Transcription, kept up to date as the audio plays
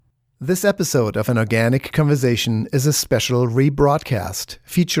This episode of An Organic Conversation is a special rebroadcast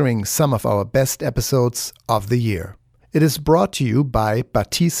featuring some of our best episodes of the year. It is brought to you by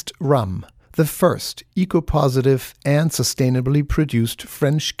Baptiste Rum, the first eco-positive and sustainably produced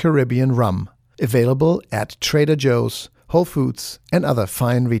French Caribbean rum, available at Trader Joe's, Whole Foods, and other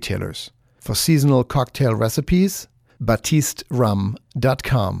fine retailers. For seasonal cocktail recipes,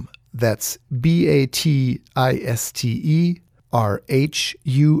 BaptisteRum.com. That's BATISTERHUM.com.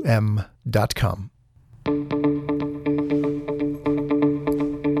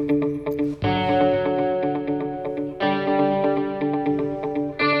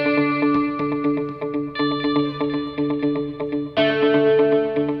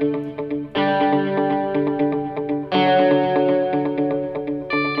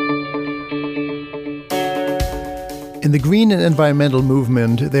 In the green and environmental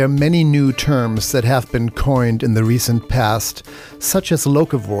movement, there are many new terms that have been coined in the recent past, such as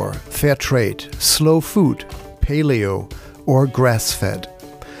locavore, fair trade, slow food, paleo, or grass-fed.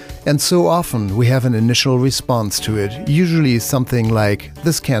 And so often we have an initial response to it, usually something like,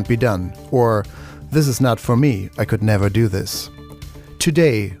 "This can't be done," or "This is not for me, I could never do this."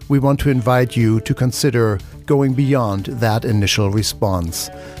 Today, we want to invite you to consider going beyond that initial response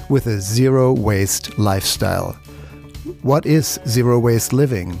with a zero-waste lifestyle. What is zero-waste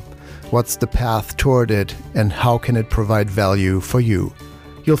living? What's the path toward it, and how can it provide value for you?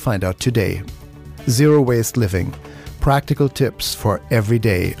 You'll find out today. Zero-waste living. Practical tips for every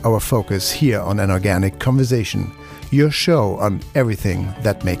day. Our focus here on An Organic Conversation. Your show on everything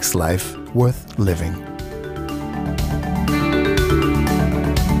that makes life worth living.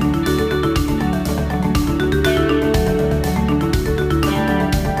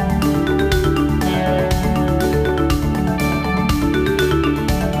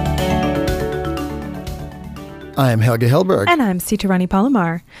 I'm Helge Hellberg. And I'm Sita Rani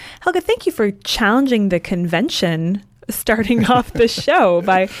Palomar. Helge, thank you for challenging the convention starting off the show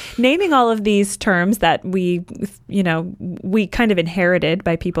by naming all of these terms that we kind of inherited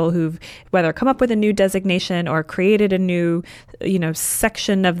by people who've whether come up with a new designation or created a new,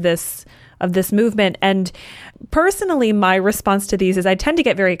 section of this movement. And personally, my response to these is I tend to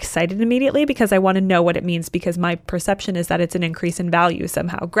get very excited immediately because I want to know what it means, because my perception is that it's an increase in value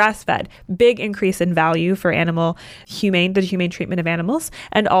somehow. Grass-fed, big increase in value for the humane treatment of animals,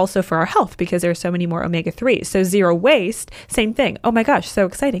 and also for our health because there are so many more omega-3s. So zero waste, same thing. Oh my gosh, so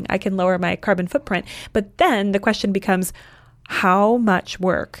exciting. I can lower my carbon footprint. But then the question becomes, how much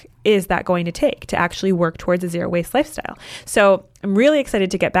work is that going to take to actually work towards a zero-waste lifestyle? So I'm really excited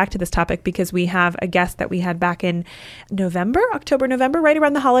to get back to this topic because we have a guest that we had back in October, November, right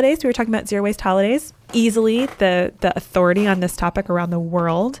around the holidays. We were talking about zero-waste holidays. Easily the authority on this topic around the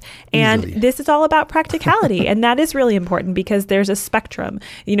world. And This is all about practicality. And that is really important because there's a spectrum.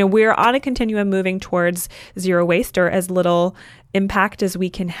 We're on a continuum moving towards zero waste or as little impact as we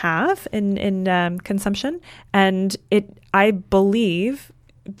can have in consumption. And I believe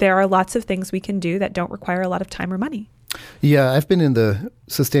there are lots of things we can do that don't require a lot of time or money. Yeah, I've been in the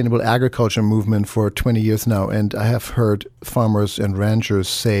sustainable agriculture movement for 20 years now, and I have heard farmers and ranchers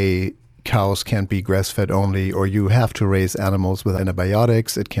say cows can't be grass-fed only, or you have to raise animals with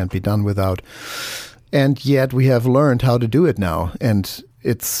antibiotics. It can't be done without. And yet we have learned how to do it now, and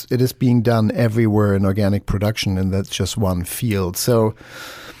it is being done everywhere in organic production, and that's just one field. So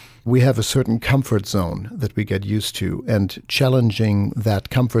we have a certain comfort zone that we get used to, and challenging that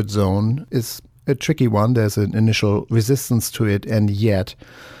comfort zone is a tricky one. There's an initial resistance to it, and yet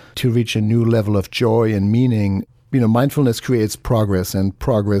to reach a new level of joy and meaning, mindfulness creates progress, and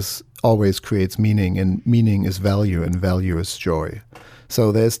progress always creates meaning, and meaning is value, and value is joy.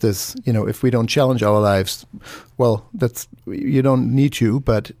 So there's this, if we don't challenge our lives, well, you don't need to,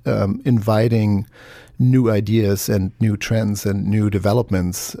 but inviting new ideas and new trends and new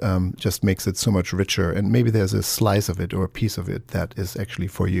developments just makes it so much richer. And maybe there's a slice of it or a piece of it that is actually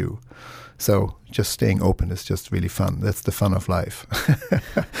for you. So just staying open is just really fun. That's the fun of life.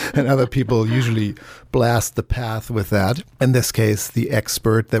 And other people usually blast the path with that. In this case, the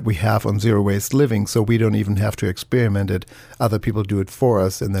expert that we have on zero-waste living, so we don't even have to experiment it. Other people do it for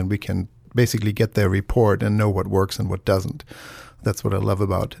us, and then we can basically get their report and know what works and what doesn't. That's what I love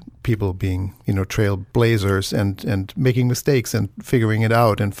about people being, trailblazers and making mistakes and figuring it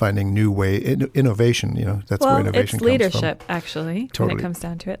out and finding new way, innovation, that's where innovation comes from. Well, it's leadership, actually, totally. When it comes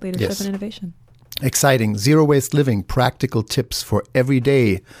down to it, leadership and innovation. Exciting. Zero waste living, practical tips for every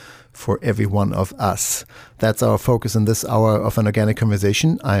day for every one of us. That's our focus in this hour of An Organic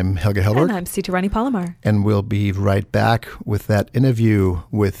Conversation. I'm Helge Hellberg. And I'm Sita Rani Palomar. And we'll be right back with that interview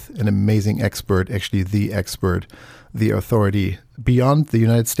with an amazing expert, actually the expert, the authority beyond the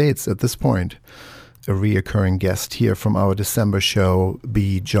United States at this point. A reoccurring guest here from our December show,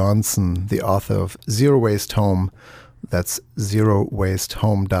 Bea Johnson, the author of Zero Waste Home. That's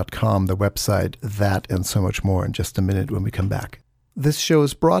zerowastehome.com, the website, that and so much more in just a minute when we come back. This show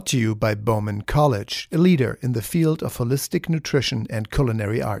is brought to you by Bowman College, a leader in the field of holistic nutrition and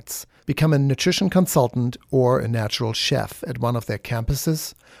culinary arts. Become a nutrition consultant or a natural chef at one of their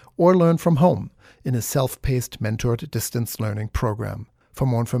campuses, or learn from home in a self-paced mentored distance learning program. For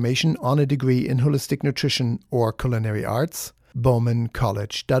more information on a degree in holistic nutrition or culinary arts,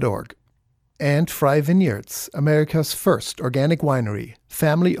 bowmancollege.org. And Frey Vineyards, America's first organic winery,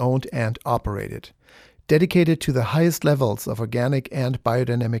 family-owned and operated. Dedicated to the highest levels of organic and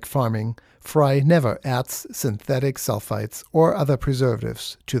biodynamic farming, Frey never adds synthetic sulfites or other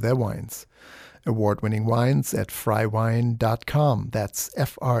preservatives to their wines. Award-winning wines at freywine.com. That's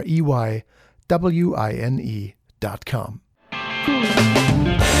FREYWINE.com.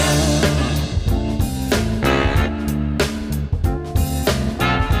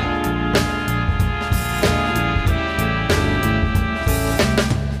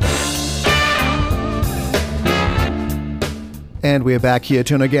 And we are back here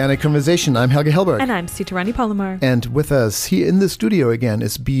to an organic conversation. I'm Helge Hellberg. And I'm Sitarani Palomar. And with us here in the studio again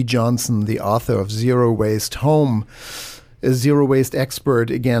is Bea Johnson, the author of Zero Waste Home, a zero waste expert,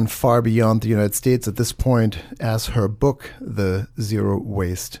 again, far beyond the United States at this point, as her book, The Zero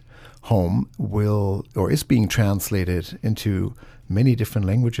Waste Home, is being translated into many different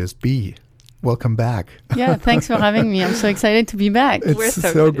languages. Bea, welcome back. Yeah, thanks for having me. I'm so excited to be back. It's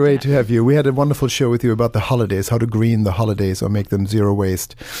so great to have you. We had a wonderful show with you about the holidays, how to green the holidays or make them zero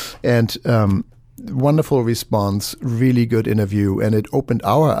waste. And wonderful response, really good interview. And it opened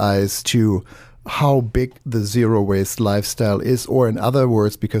our eyes to how big the zero waste lifestyle is, or in other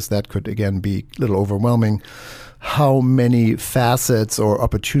words, because that could again be a little overwhelming, how many facets or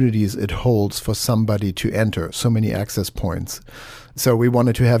opportunities it holds for somebody to enter, so many access points. So we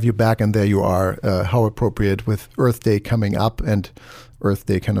wanted to have you back, and there you are. How appropriate with Earth Day coming up, and Earth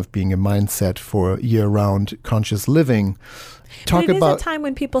Day kind of being a mindset for year-round conscious living. It is a time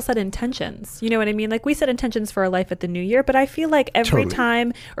when people set intentions. You know what I mean? Like, we set intentions for our life at the new year, but I feel like every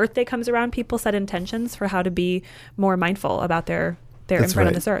time Earth Day comes around, people set intentions for how to be more mindful about their imprint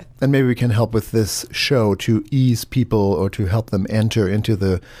on this earth. And maybe we can help with this show to ease people or to help them enter into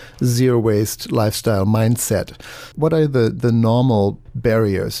the zero waste lifestyle mindset. What are the normal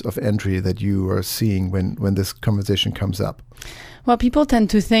barriers of entry that you are seeing when this conversation comes up? Well, people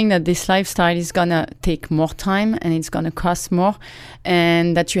tend to think that this lifestyle is going to take more time and it's going to cost more,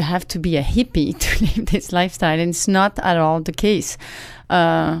 and that you have to be a hippie to live this lifestyle. And it's not at all the case.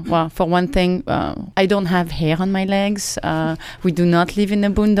 Well, for one thing, I don't have hair on my legs. We do not live in the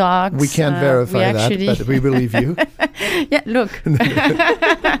boondocks. We can't verify that, but we believe you. Yeah, look.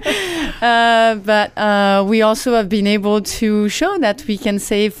 But we also have been able to show that we can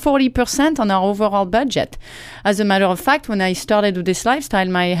save 40% on our overall budget. As a matter of fact, when I started with this lifestyle,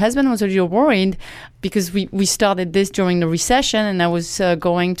 my husband was a little worried because we started this during the recession, and I was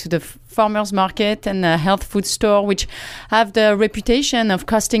going to the farmers market and a health food store, which have the reputation of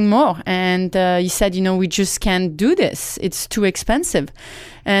costing more. And he said, we just can't do this. It's too expensive.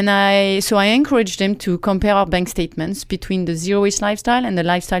 And so I encouraged him to compare our bank statements between the zero waste lifestyle and the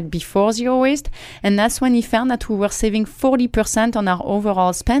lifestyle before zero waste. And that's when he found that we were saving 40% on our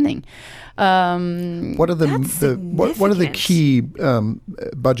overall spending. What are the key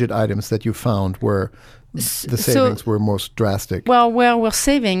budget items that you found where the savings were most drastic? Well, where we're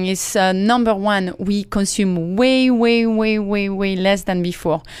saving is number one, we consume way less than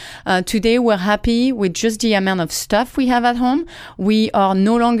before. Today, we're happy with just the amount of stuff we have at home. We are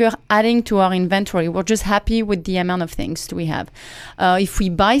no longer adding to our inventory. We're just happy with the amount of things we have. If we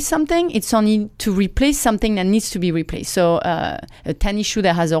buy something, it's only to replace something that needs to be replaced. So a tennis shoe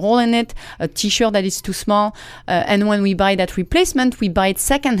that has a hole in it, a t-shirt that is too small. And when we buy that replacement, we buy it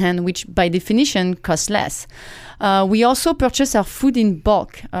secondhand, which by definition costs less. We also purchase our food in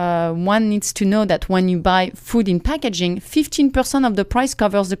bulk. One needs to know that when you buy food in packaging, 15% of the price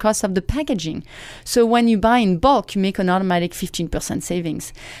covers the cost of the packaging. So when you buy in bulk, you make an automatic 15%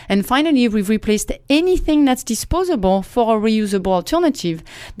 savings. And finally, we've replaced anything that's disposable for a reusable alternative.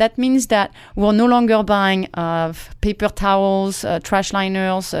 That means that we're no longer buying paper towels, trash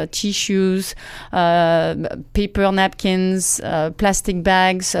liners, tissues, paper napkins, plastic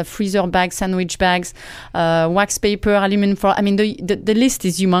bags, freezer bags, sandwich bags, wax wax paper, aluminum foil. I mean, the list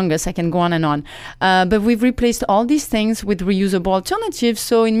is humongous. I can go on and on. But we've replaced all these things with reusable alternatives.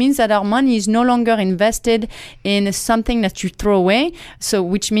 So it means that our money is no longer invested in something that you throw away. So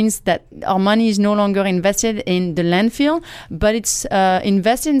which means that our money is no longer invested in the landfill, but it's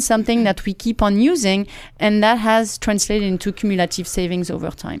invested in something that we keep on using, and that has translated into cumulative savings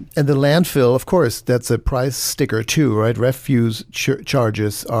over time. And the landfill, of course, that's a price sticker too, right? Refuse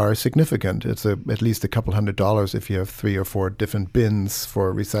charges are significant. It's at least a couple $100 if you have 3 or 4 different bins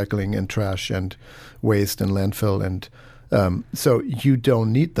for recycling and trash and waste and landfill. And so you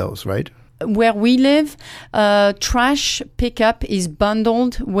don't need those, right? Where we live, trash pickup is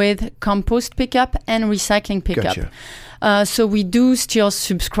bundled with compost pickup and recycling pickup. Gotcha. So we do still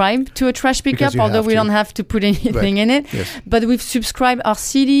subscribe to a trash pickup, although we don't have to put anything in it. Yes. But we've subscribed. Our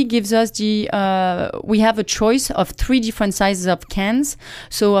city gives us we have a choice of 3 different sizes of cans.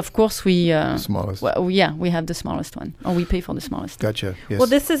 So of course we smallest. we have the smallest one, or we pay for the smallest. Gotcha. Yes. Well,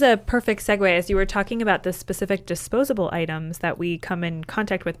 this is a perfect segue as you were talking about the specific disposable items that we come in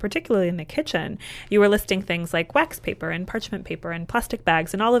contact with, particularly in the kitchen. You were listing things like wax paper and parchment paper and plastic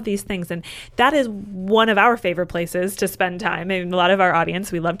bags and all of these things, and that is one of our favorite places to spend time. I mean, a lot of our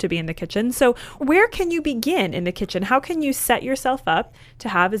audience, we love to be in the kitchen. So where can you begin in the kitchen? How can you set yourself up to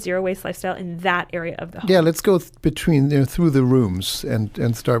have a zero waste lifestyle in that area of the home? Yeah, let's go through the rooms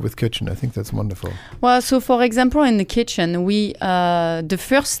and start with kitchen. I think that's wonderful. Well, so for example, in the kitchen, we the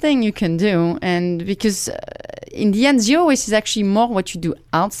first thing you can do, and because in the end, zero waste is actually more what you do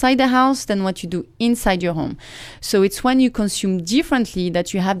outside the house than what you do inside your home. So it's when you consume differently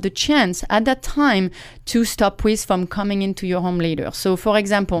that you have the chance at that time to stop waste from coming into your home later. So for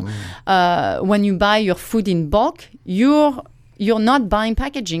example, when you buy your food in bulk, you're not buying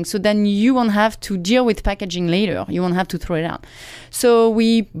packaging, so then you won't have to deal with packaging later. You won't have to throw it out. So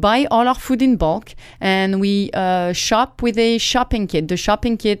we buy all our food in bulk, and we shop with a shopping kit. The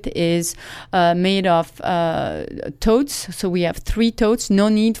shopping kit is made of totes. So we have 3 totes. No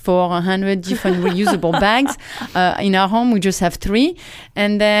need for 100 different reusable bags. In our home, we just have 3.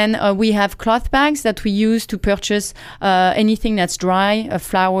 And then we have cloth bags that we use to purchase anything that's dry,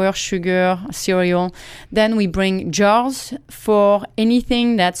 flour, sugar, cereal. Then we bring jars for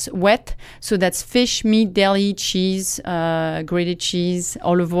anything that's wet. So that's fish, meat, deli, cheese, grated cheese,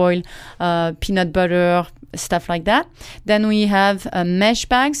 olive oil, peanut butter, stuff like that. Then we have mesh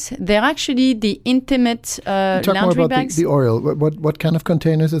bags. They're actually the intimate Talk laundry more about bags. the oil. What kind of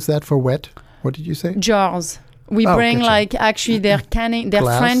containers is that for wet? What did you say? Jars. We bring gotcha. they're canning, they're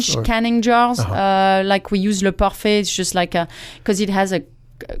Glass French canning jars. Like we use Le Parfait. It's just like because it has a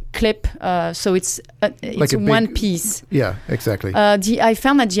clip, so it's like one piece. Yeah, exactly. I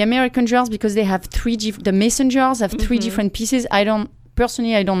found that the American jars, because they have the mason jars have 3 different pieces. I don't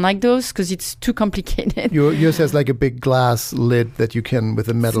like those because it's too complicated. Yours has like a big glass lid that you can, with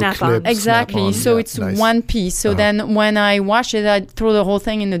a metal Snap clip. on. Exactly. Snap on. So Yeah, it's nice. one piece. So then when I wash it, I throw the whole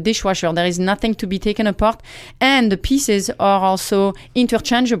thing in the dishwasher. There is nothing to be taken apart. And the pieces are also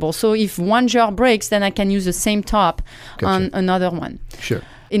interchangeable. So if one jar breaks, then I can use the same top on another one. Sure.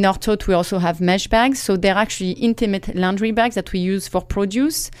 In our tote, we also have mesh bags. So they're actually intimate laundry bags that we use for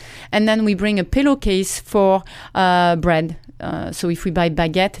produce. And then we bring a pillowcase for bread. So if we buy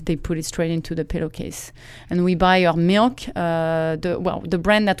baguette, they put it straight into the pillowcase. And we buy our milk. The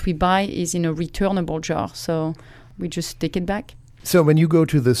brand that we buy is in a returnable jar. So we just take it back. So when you go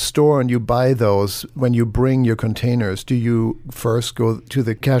to the store and you buy those, when you bring your containers, do you first go to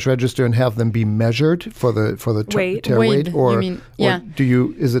the cash register and have them be measured for the Weight. tear weight, or, you mean, yeah.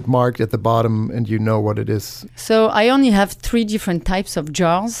 or is it marked at the bottom and you know what it is? So I only have 3 different types of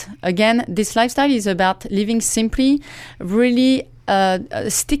jars. Again, this lifestyle is about living simply, really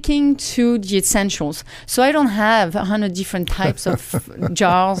sticking to the essentials. So I don't have 100 different types of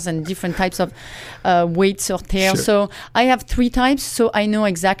jars and different types of weights or tears. Sure. So I have 3 types, so I know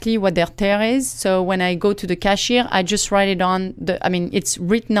exactly what their tear is. So when I go to the cashier, I just write it on it's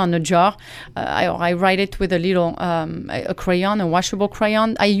written on the jar. I write it with a little a crayon, a washable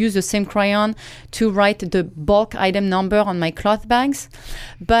crayon. I use the same crayon to write the bulk item number on my cloth bags.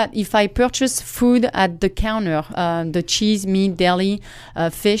 But if I purchase food at the counter, the cheese, meat, deli,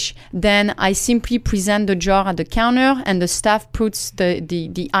 fish, then I simply present the jar at the counter, and the staff puts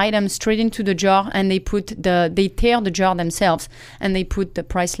the item straight into the jar, and they tear the jar themselves, and they put the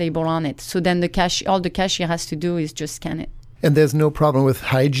price label on it. So then all the cashier has to do is just scan it. And there's no problem with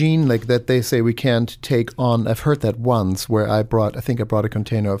hygiene, like that they say we can't take on. I've heard that once where I think I brought a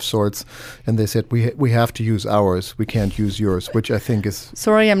container of sorts and they said we have to use ours. We can't use yours, which I think is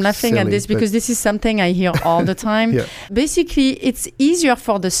Sorry, I'm laughing silly, at this because this is something I hear all the time. Yeah. Basically, it's easier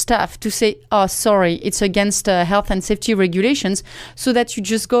for the staff to say, oh, sorry, it's against health and safety regulations, so that you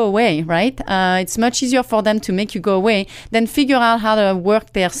just go away, right? It's much easier for them to make you go away than figure out how to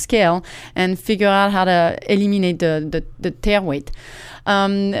work their scale and figure out how to eliminate the tear weight.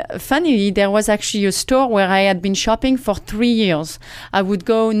 Funnily, there was actually a store where I had been shopping for 3 years. I would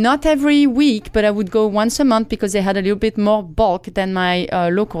go not every week, but I would go once a month because they had a little bit more bulk than my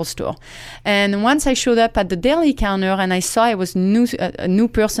local store. And once I showed up at the deli counter and I saw I was a new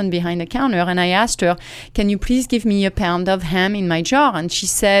person behind the counter, and I asked her, can you please give me a pound of ham in my jar? And she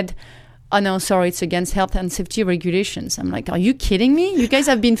said, oh, no, sorry, it's against health and safety regulations. I'm like, are you kidding me? You guys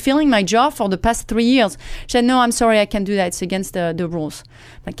have been filling my jar for the past 3 years. She said, no, I'm sorry, I can't do that. It's against the rules.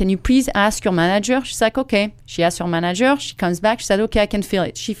 Like, can you please ask your manager? She's like, okay. She asked her manager. She comes back. She said, okay, I can fill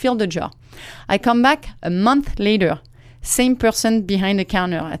it. She filled the jar. I come back a month later. Same person behind the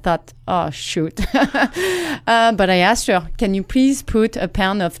counter. I thought, oh, shoot. But I asked her, can you please put a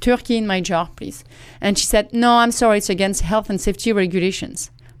pound of turkey in my jar, please? And she said, no, I'm sorry, it's against health and safety regulations.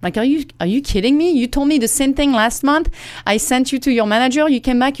 Like, are you kidding me? You told me the same thing last month. I sent you to your manager. You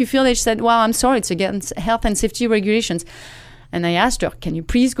came back, you filled it. She said, well, I'm sorry, it's against health and safety regulations. And I asked her, can you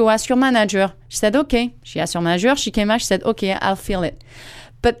please go ask your manager? She said, okay. She asked her manager. She came back. She said, okay, I'll fill it.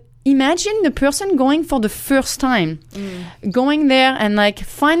 But imagine the person going for the first time, going there and like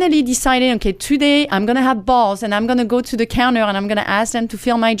finally deciding, okay, today I'm going to have balls and I'm going to go to the counter and I'm going to ask them to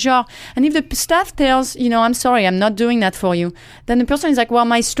fill my jar. And if the staff tells, I'm sorry, I'm not doing that for you, then the person is like, well,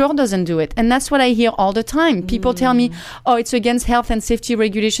 my store doesn't do it. And that's what I hear all the time. People tell me, oh, it's against health and safety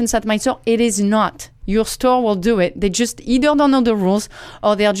regulations at my store. It is not. Your store will do it. They just either don't know the rules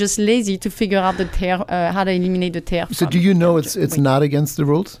or they're just lazy to figure out the tear, how to eliminate the tear. So do you know it's not against the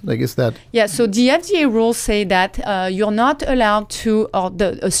rules? Like, is that? Yeah, so the FDA rules say that you're not allowed to, or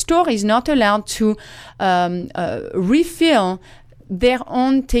a store is not allowed to refill their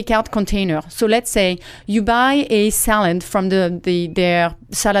own takeout container. So let's say you buy a salad from their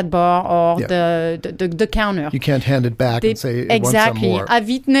salad bar or the counter. You can't hand it back and say, exactly. Want some more. I've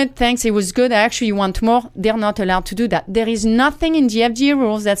eaten it, thanks, it was good, I actually want more. They're not allowed to do that. There is nothing in the FDA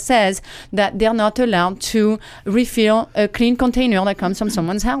rules that says that they're not allowed to refill a clean container that comes from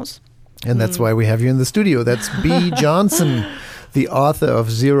someone's house. And that's why we have you in the studio. That's Bea Johnson, the author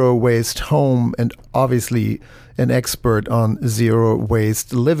of Zero Waste Home, and obviously an expert on zero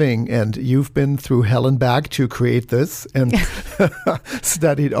waste living. And you've been through hell and back to create this and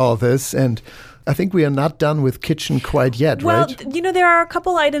studied all this. And I think we are not done with kitchen quite yet, well, right? Well, there are a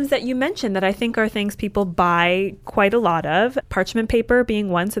couple items that you mentioned that I think are things people buy quite a lot of. Parchment paper being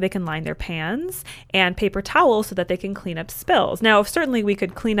one, so they can line their pans, and paper towels so that they can clean up spills. Now, certainly we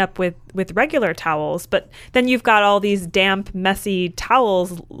could clean up with regular towels, but then you've got all these damp, messy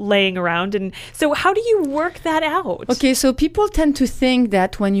towels laying around. And so how do you work that out? Okay, so people tend to think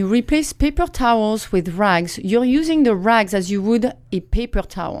that when you replace paper towels with rags, you're using the rags as you would a paper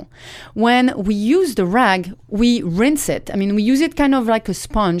towel. When we use the rag, we rinse it. I mean, we use it kind of like a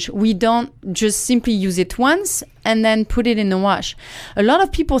sponge. We don't just simply use it once and then put it in the wash. A lot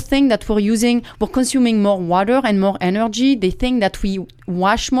of people think that we're consuming more water and more energy. They think that we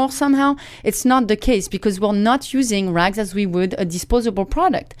wash more somehow. It's not the case because we're not using rags as we would a disposable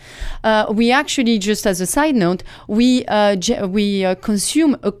product. We actually, just as a side note, we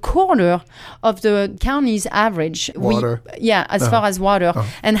consume a quarter of the county's average. Water. As far as water,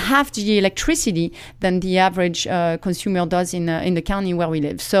 and half the electricity than the average consumer does in the county where we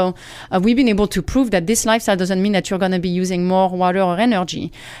live. So we've been able to prove that this lifestyle doesn't mean that you're going to be using more water or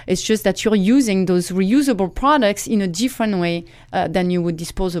energy. It's just that you're using those reusable products in a different way than you would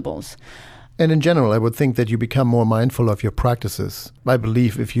disposables. And in general, I would think that you become more mindful of your practices. I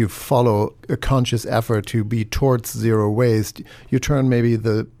believe if you follow a conscious effort to be towards zero waste, you turn maybe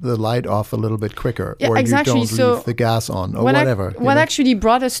the light off a little bit quicker, or exactly. You don't leave the gas on, or whatever. What actually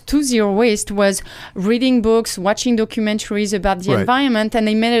brought us to zero waste was reading books, watching documentaries about the environment, and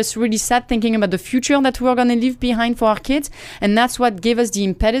they made us really sad thinking about the future that we're going to leave behind for our kids. And that's what gave us the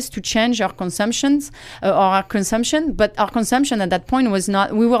impetus to change our consumption. But our consumption at that point was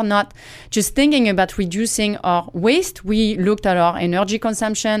not, we were not just just thinking about reducing our waste, we looked at our energy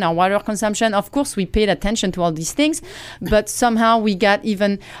consumption, our water consumption. Of course, we paid attention to all these things, but somehow we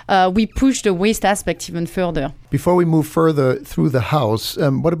pushed the waste aspect even further. Before we move further through the house,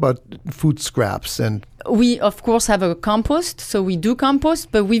 what about food scraps? And we, of course, have a compost, so we do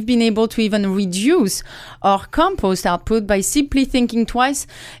compost, but we've been able to even reduce our compost output by simply thinking twice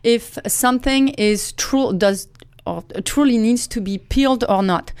if something is truly needs to be peeled or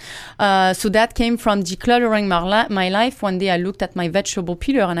not. So that came from decluttering my life. One day I looked at my vegetable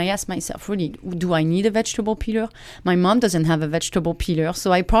peeler and I asked myself, really, do I need a vegetable peeler? My mom doesn't have a vegetable peeler,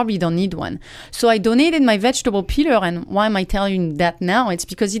 so I probably don't need one. So I donated my vegetable peeler, and why am I telling you that now? It's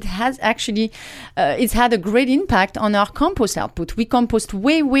because it has actually, it's had a great impact on our compost output. We compost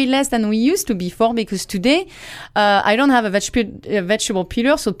way, way less than we used to before, because today I don't have a vegetable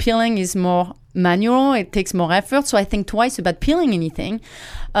peeler, so peeling is more manual, it takes more effort, so I think twice about peeling anything.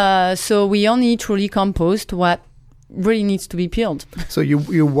 So we only truly compost what really needs to be peeled. So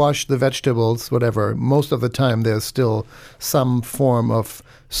you wash the vegetables, whatever. Most of the time there's still some form of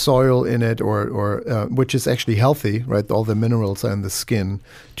soil in it, or which is actually healthy, right? All the minerals are in the skin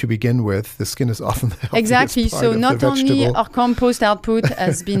to begin with. The skin is often the healthiest exactly. part So of not the only vegetable. our compost output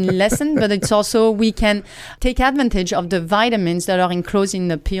has been lessened, but it's also we can take advantage of the vitamins that are enclosed in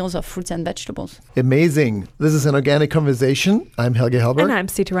the peels of fruits and vegetables. Amazing. This is an Organic Conversation. I'm Helge Helberg. And I'm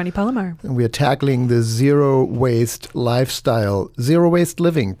Sitarani Palomar. And we are tackling the zero waste lifestyle, zero waste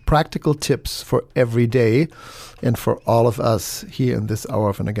living, practical tips for every day and for all of us here in this hour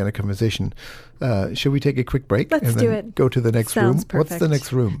of an Organic Conversation. Should we take a quick break? Let's and do then it. Go to the next Sounds room. perfect. What's the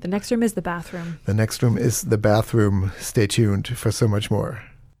next room? The next room is the bathroom. The next room is the bathroom. Stay tuned for so much more.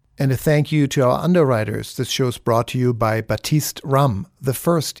 And a thank you to our underwriters. This show is brought to you by Batiste Rum, the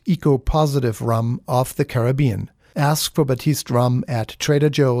first eco-positive rum of the Caribbean. Ask for Batiste Rum at Trader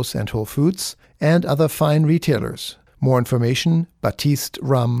Joe's and Whole Foods and other fine retailers. More information,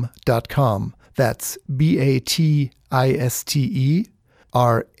 batisterum.com. That's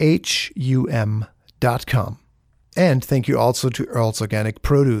BATISTERHUM.com. And thank you also to Earl's Organic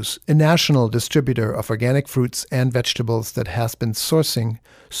Produce, a national distributor of organic fruits and vegetables that has been sourcing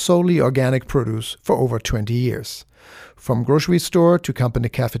solely organic produce for over 20 years. From grocery store to company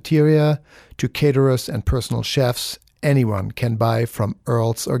cafeteria to caterers and personal chefs, anyone can buy from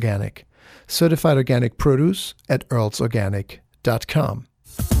Earl's Organic. Certified organic produce at earlsorganic.com.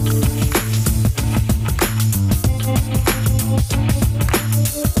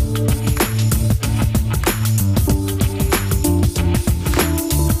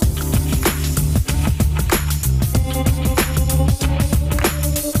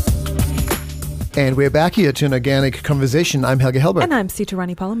 And we're back here to an Organic Conversation. I'm Helge Helberg. And I'm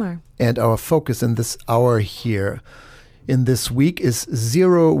Sitarani Palomar. And our focus in this hour here in this week is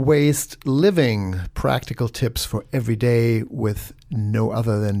zero waste living. Practical tips for every day with no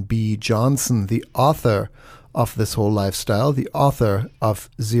other than Bea Johnson, the author of this whole lifestyle, the author of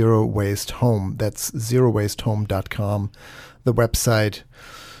Zero Waste Home. That's zerowastehome.com, the website.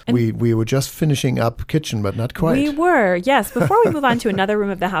 We were just finishing up kitchen, but not quite. We were, yes. Before we move on to another room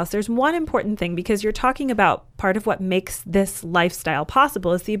of the house, there's one important thing, because you're talking about part of what makes this lifestyle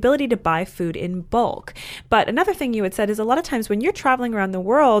possible is the ability to buy food in bulk. But another thing you had said is a lot of times when you're traveling around the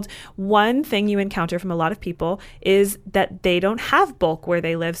world, one thing you encounter from a lot of people is that they don't have bulk where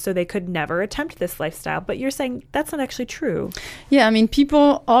they live, so they could never attempt this lifestyle. But you're saying that's not actually true. Yeah, I mean,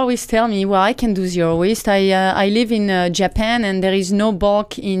 people always tell me, well, I can do zero waste. I live in Japan and there is no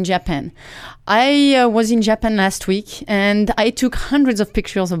bulk in Japan. I was in Japan last week and I took hundreds of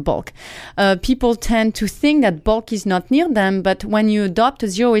pictures of bulk. People tend to think that bulk is not near them, but when you adopt a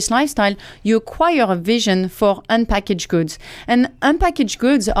zero waste lifestyle, you acquire a vision for unpackaged goods. And unpackaged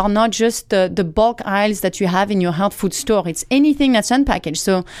goods are not just the bulk aisles that you have in your health food store. It's anything that's unpackaged.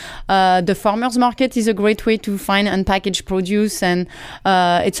 So the farmer's market is a great way to find unpackaged produce, and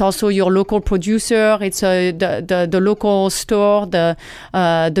it's also your local producer. It's the local store, the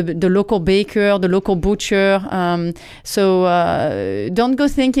local baker, the local butcher. So don't go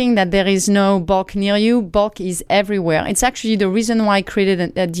thinking that there is no bulk near you. Bulk is everywhere. It's actually the reason why I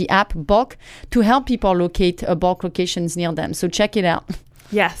created the app Bulk, to help people locate bulk locations near them. So check it out.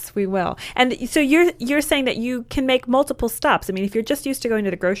 Yes, we will. And so you're saying that you can make multiple stops. I mean, if you're just used to going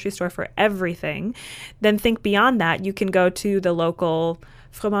to the grocery store for everything, then think beyond that. You can go to the local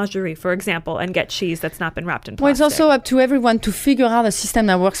fromagerie, for example, and get cheese that's not been wrapped in plastic. Well, it's also up to everyone to figure out a system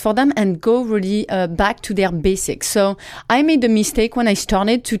that works for them and go really back to their basics. So I made the mistake when I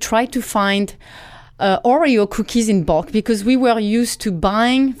started to try to find Oreo cookies in bulk because we were used to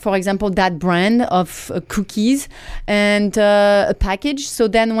buying, for example, that brand of cookies and a package. So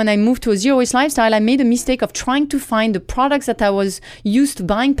then when I moved to a zero waste lifestyle, I made a mistake of trying to find the products that I was used to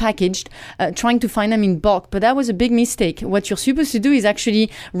buying packaged, trying to find them in bulk. But that was a big mistake. What you're supposed to do is actually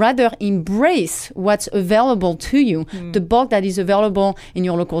rather embrace what's available to you, the bulk that is available in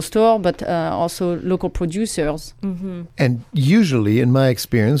your local store, but also local producers. Mm-hmm. And usually, in my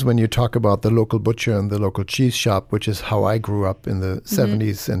experience, when you talk about the local butcher and the local cheese shop, which is how I grew up in the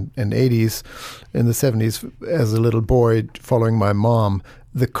 70s and 80s, in the 70s as a little boy following my mom,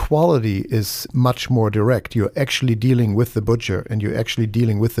 the quality is much more direct. You're actually dealing with the butcher and you're actually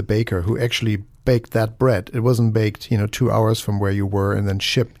dealing with the baker who actually baked that bread. It wasn't baked, 2 hours from where you were and then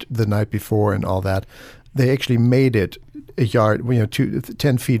shipped the night before and all that. They actually made it a yard,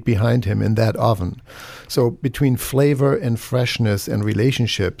 10 feet behind him in that oven. So between flavor and freshness and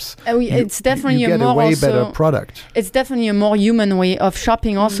relationships, it's definitely you get a way better product. It's definitely a more human way of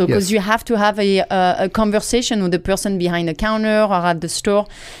shopping also because you have to have a conversation with the person behind the counter or at the store.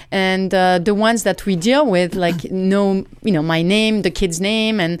 And the ones that we deal with, like know my name, the kid's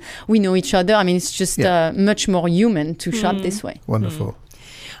name, and we know each other. I mean, it's just much more human to shop this way. Wonderful.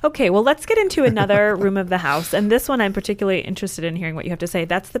 Okay, well, let's get into another room of the house. And this one I'm particularly interested in hearing what you have to say.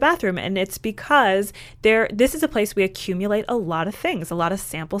 That's the bathroom. And it's because this is a place we accumulate a lot of things, a lot of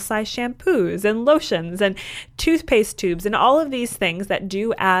sample size shampoos and lotions and toothpaste tubes and all of these things that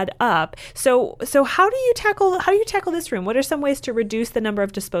do add up. So how do you tackle this room? What are some ways to reduce the number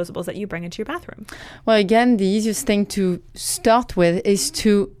of disposables that you bring into your bathroom? Well, again, the easiest thing to start with is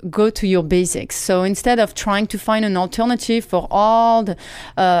to go to your basics. So instead of trying to find an alternative for all the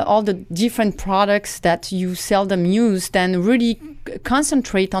different products that you seldom use, then really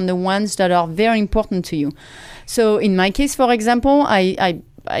concentrate on the ones that are very important to you. So in my case, for example, I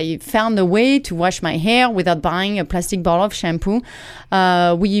found a way to wash my hair without buying a plastic bottle of shampoo.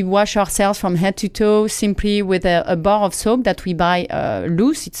 We wash ourselves from head to toe simply with a bar of soap that we buy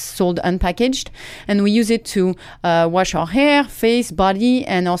loose. It's sold unpackaged. And we use it to wash our hair, face, body,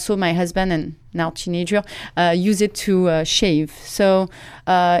 and also my husband and now teenager, use it to shave. So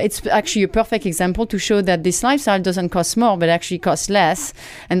it's actually a perfect example to show that this lifestyle doesn't cost more, but actually costs less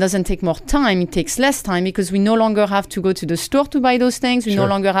and doesn't take more time. It takes less time because we no longer have to go to the store to buy those things. We no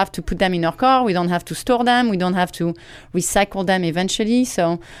longer have to put them in our car. We don't have to store them. We don't have to recycle them eventually.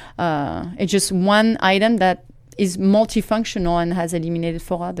 So it's just one item that is multifunctional and has eliminated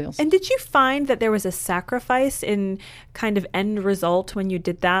 4 others. And did you find that there was a sacrifice in kind of end result when you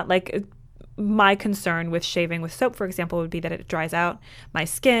did that? Like, my concern with shaving with soap, for example, would be that it dries out my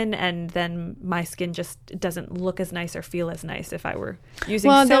skin, and then my skin just doesn't look as nice or feel as nice if I were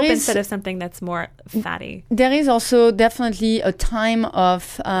using soap instead of something that's more fatty. There is also definitely a time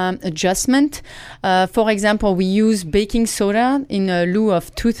of adjustment. For example, we use baking soda in lieu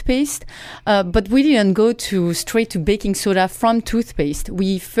of toothpaste, but we didn't go straight to baking soda from toothpaste.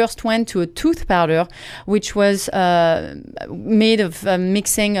 We first went to a tooth powder, which was made of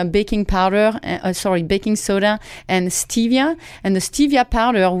mixing a baking soda and stevia, and the stevia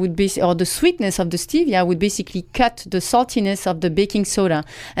powder would be, or the sweetness of the stevia would basically cut the saltiness of the baking soda.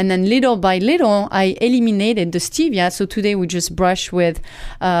 And then little by little, I eliminated the stevia. So today we just brush with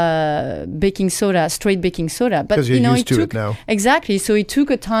baking soda, straight baking soda. But you're used to it now. Exactly. So it took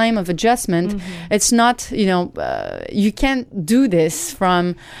a time of adjustment. Mm-hmm. It's not, you can't do this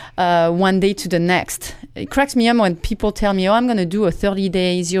from one day to the next. It cracks me up when people tell me, I'm going to do a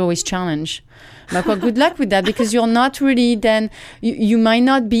 30-day zero waste challenge. Like, well, good luck with that, because you're not really you might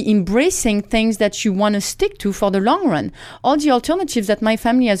not be embracing things that you want to stick to for the long run. All the alternatives that my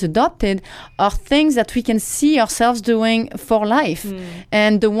family has adopted are things that we can see ourselves doing for life.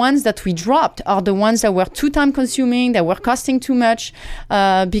 And the ones that we dropped are the ones that were too time consuming, that were costing too much,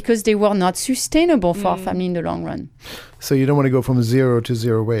 because they were not sustainable for our family in the long run. So you don't want to go from zero to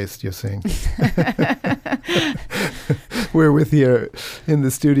zero waste, you're saying. We're with you in the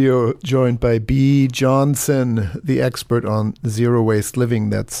studio, joined by Bea Johnson, the expert on zero waste living.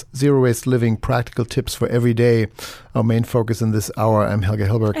 That's Zero Waste Living, practical tips for every day. Our main focus in this hour. I'm Helge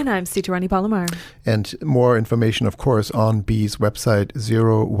Hellberg. And I'm Sitarani Palomar. And more information, of course, on Bea's website,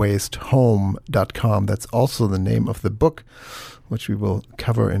 zerowastehome.com. That's also the name of the book, which we will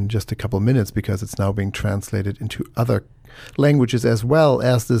cover in just a couple minutes because it's now being translated into other languages, as well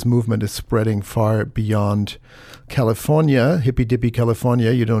as this movement is spreading far beyond California, hippy-dippy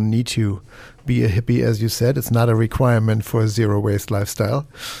California. You don't need to be a hippie, as you said. It's not a requirement for a zero-waste lifestyle,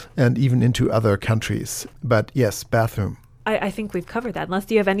 and even into other countries. But yes, bathroom. I think we've covered that, unless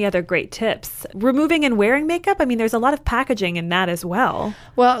you have any other great tips. Removing and wearing makeup, I mean, there's a lot of packaging in that as well.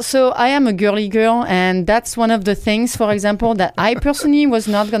 Well, so I am a girly girl, and that's one of the things, for example, that I personally was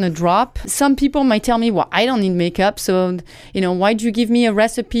not going to drop. Some people might tell me, well, I don't need makeup, so, why do you give me a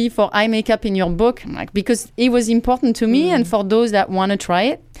recipe for eye makeup in your book? I'm like, because it was important to me, and for those that want to try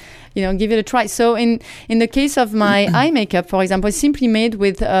it, give it a try. So in the case of my eye makeup, for example, it's simply made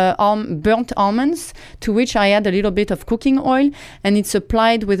with burnt almonds, to which I add a little bit of cooking oil, and it's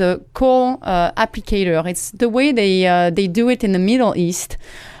applied with a kohl applicator. It's the way they do it in the Middle East.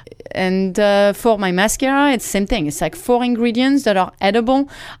 And for my mascara, it's the same thing. It's like 4 ingredients that are edible.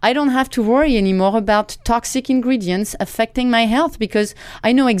 I don't have to worry anymore about toxic ingredients affecting my health because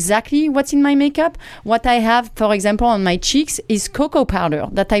I know exactly what's in my makeup. What I have, for example, on my cheeks is cocoa powder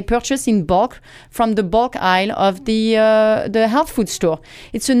that I purchase in bulk from the bulk aisle of the health food store.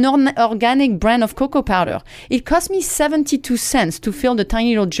 It's an organic brand of cocoa powder. It cost me 72 cents to fill the tiny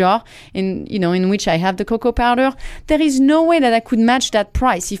little jar in which I have the cocoa powder. There is no way that I could match that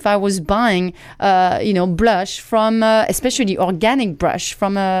price if I was buying, blush from, especially organic blush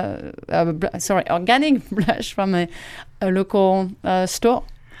from organic blush from a local store.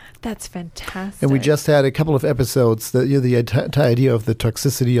 That's fantastic. And we just had a couple of episodes that the entire idea of the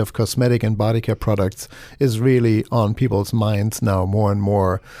toxicity of cosmetic and body care products is really on people's minds now more and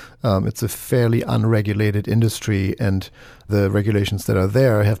more. It's a fairly unregulated industry, and the regulations that are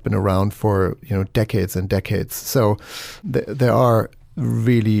there have been around for decades and decades. So there are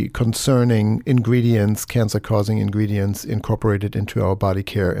really concerning ingredients, cancer-causing ingredients incorporated into our body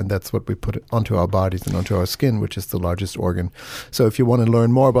care, and that's what we put onto our bodies and onto our skin, which is the largest organ. So if you want to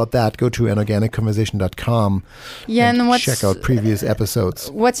learn more about that, go to anorganicconversation.com and check out previous episodes.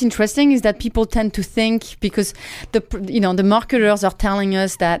 What's interesting is that people tend to think, because the marketers are telling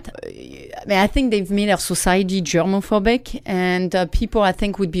us that, I think they've made our society germophobic, and people, I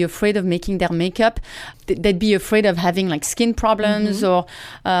think, would be afraid of making their makeup. They'd be afraid of having like skin problems,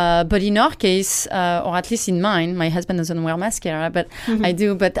 but in our case, or at least in mine, my husband doesn't wear mascara, but I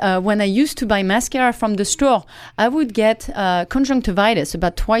do. But when I used to buy mascara from the store, I would get conjunctivitis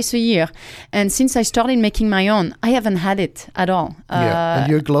about twice a year. And since I started making my own, I haven't had it at all. And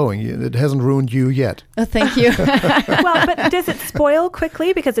you're glowing. It hasn't ruined you yet. Thank you. Well, but does it spoil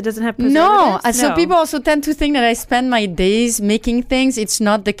quickly because it doesn't have preservatives? No. So people also tend to think that I spend my days making things. It's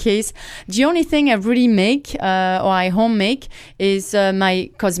not the case. The only thing I really make or I home make is my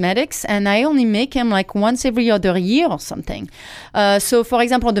cosmetics, and I only make them like once every other year or something. So for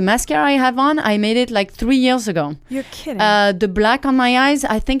example, the mascara I have on, I made it like 3 years ago. You're kidding. The black on my eyes,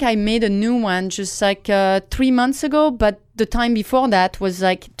 I think I made a new one just like 3 months ago, but the time before that was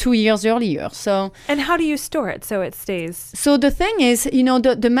like 2 years earlier. So, and how do you store it so it stays? So the thing is,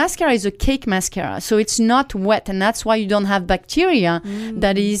 the mascara is a cake mascara, so it's not wet, and that's why you don't have bacteria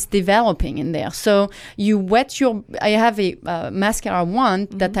that is developing in there. So you wet I have a mascara wand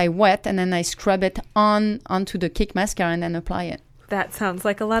that I wet, and then I scrub it onto the cake mascara and then apply it. That sounds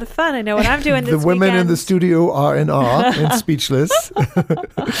like a lot of fun. I know what I'm doing this weekend. The women in the studio are in awe and speechless.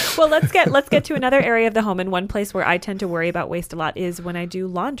 Well, let's get to another area of the home, and one place where I tend to worry about waste a lot is when I do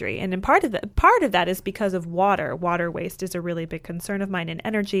laundry. And in part of that is because of water. Water waste is a really big concern of mine, and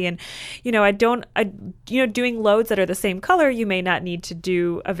energy. And doing loads that are the same color, you may not need to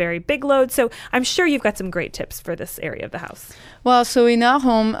do a very big load. So I'm sure you've got some great tips for this area of the house. Well, so in our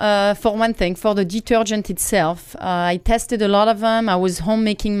home, for one thing, for the detergent itself, I tested a lot of them. I was home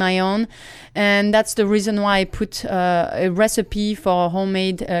making my own, and that's the reason why I put a recipe for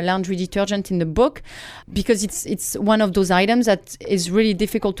homemade laundry detergent in the book, because it's one of those items that is really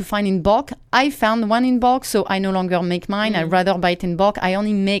difficult to find in bulk. I found one in bulk, so I no longer make mine. I'd rather buy it in bulk. I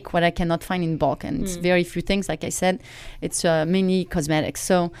only make what I cannot find in bulk, and it's very few things. Like I said, it's mainly cosmetics.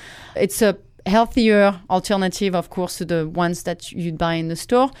 So it's a healthier alternative, of course, to the ones that you'd buy in the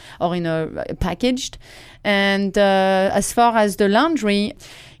store or in a packaged. And as far as the laundry,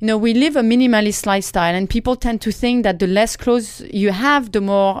 we live a minimalist lifestyle, and people tend to think that the less clothes you have, the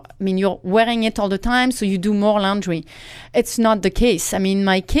more, you're wearing it all the time, so you do more laundry. It's not the case.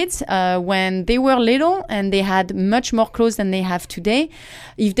 My kids, when they were little and they had much more clothes than they have today,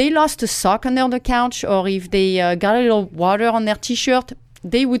 if they lost a sock under the couch, or if they got a little water on their t-shirt,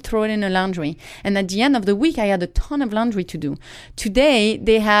 they would throw it in a laundry. And at the end of the week, I had a ton of laundry to do. Today,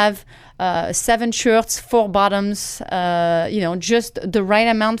 they have 7 shirts, 4 bottoms, just the right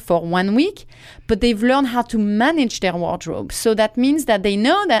amount for 1 week. But they've learned how to manage their wardrobe. So that means that they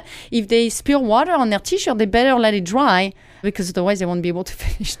know that if they spill water on their t-shirt, they better let it dry because otherwise they won't be able to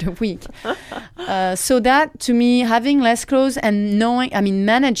finish the week. So that, to me, having less clothes and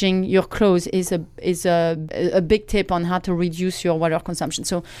managing your clothes is a big tip on how to reduce your water consumption.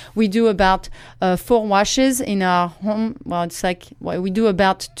 So we do about 4 washes in our home. Well, it's like we do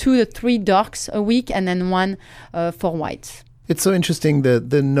about 2 to 3 darks a week and then 1 for whites. It's so interesting,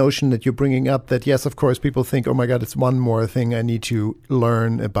 the notion that you're bringing up that, yes, of course, people think, oh my God, it's one more thing I need to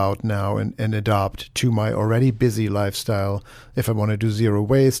learn about now and adopt to my already busy lifestyle. If I want to do zero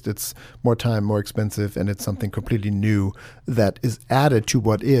waste, it's more time, more expensive, and it's something completely new that is added to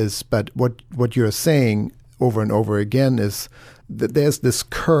what is. But what you're saying over and over again is that there's this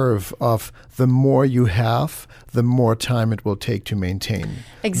curve of the more you have, the more time it will take to maintain.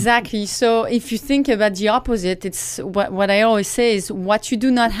 Exactly. So if you think about the opposite, it's what I always say is what you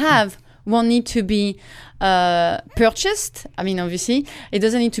do not have will need to be purchased. I mean, obviously, it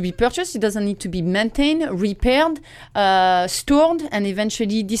doesn't need to be purchased. It doesn't need to be maintained, repaired, stored, and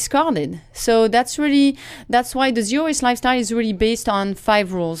eventually discarded. So that's why the zero waste lifestyle is really based on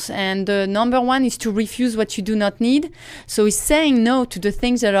 5 rules. And number 1 is to refuse what you do not need. So it's saying no to the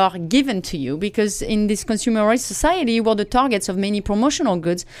things that are given to you, because in this consumerist society, we're the targets of many promotional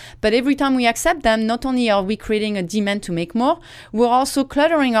goods. But every time we accept them, not only are we creating a demand to make more, we're also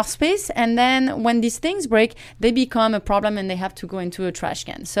cluttering our space. And then when these things break, they become a problem and they have to go into a trash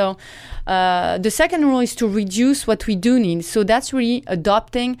can. So the second rule is to reduce what we do need. So that's really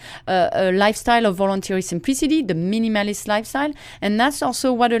adopting a lifestyle of voluntary simplicity, the minimalist lifestyle. And that's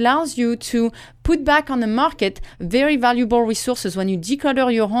also what allows you to put back on the market very valuable resources. When you declutter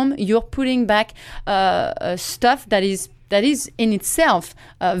your home, you're putting back stuff that is in itself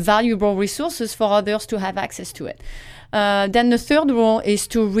valuable resources for others to have access to it. Then the third rule is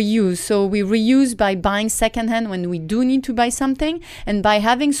to reuse. So we reuse by buying secondhand when we do need to buy something, and by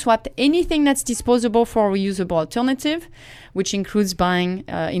having swapped anything that's disposable for a reusable alternative, which includes buying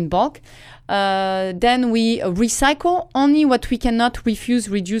in bulk. Then we recycle only what we cannot refuse,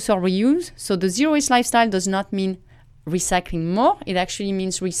 reduce, or reuse. So the zero waste lifestyle does not mean recycling more. It actually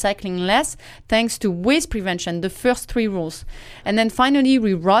means recycling less, thanks to waste prevention, the first 3 rules. And then finally,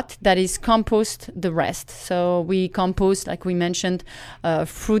 we rot, that is compost the rest. So we compost, like we mentioned,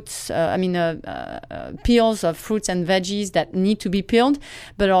 peels of fruits and veggies that need to be peeled,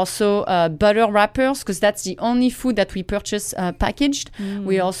 but also butter wrappers, because that's the only food that we purchase packaged.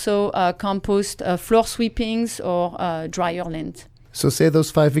 We also compost floor sweepings or dryer lint. So say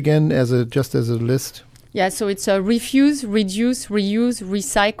those 5 again just as a list. Yeah, so it's refuse, reduce, reuse,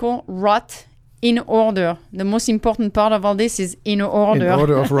 recycle, rot, in order. The most important part of all this is in order. In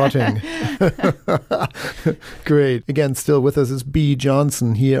order of rotting. Great. Again, still with us is Bea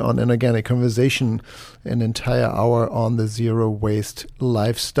Johnson here on An Organic Conversation, an entire hour on the zero waste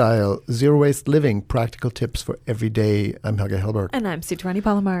lifestyle, zero waste living, practical tips for every day. I'm Helge Hellberg. And I'm Sitrani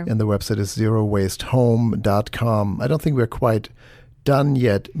Palomar. And the website is zerowastehome.com. I don't think we're quite done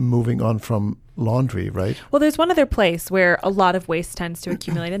yet moving on from laundry, right? Well, there's one other place where a lot of waste tends to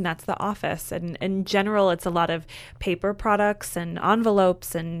accumulate, and that's the office. And in general, it's a lot of paper products and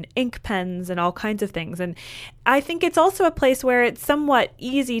envelopes and ink pens and all kinds of things. And I think it's also a place where it's somewhat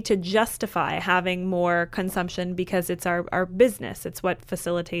easy to justify having more consumption because it's our business. It's what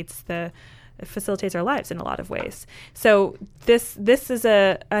facilitates our lives in a lot of ways. So this is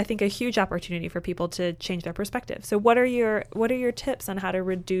I think a huge opportunity for people to change their perspective. So what are your tips on how to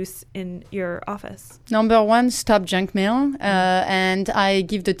reduce in your office? Number 1, stop junk mail, and I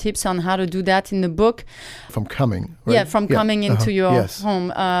give the tips on how to do that in the book. From coming, right? Yeah, coming into your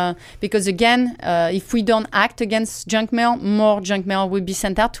home. Because again, if we don't act against junk mail, more junk mail will be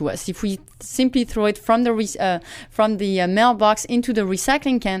sent out to us. If we simply throw it from the mailbox into the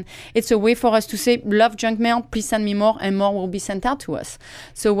recycling can, it's a way for us to say, love junk mail, please send me more, and more will be sent out to us.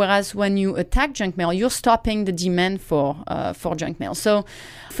 So whereas when you attack junk mail, you're stopping the demand for junk mail. So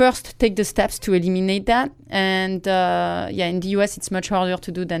first, take the steps to eliminate that. And in the US, it's much harder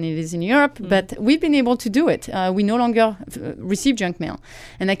to do than it is in Europe, but we've been able to do it. We no longer receive junk mail.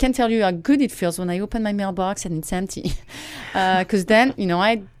 And I can tell you how good it feels when I open my mailbox and it's empty. Because then,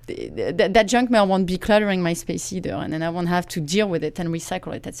 that junk mail won't be cluttering my space either, and then I won't have to deal with it and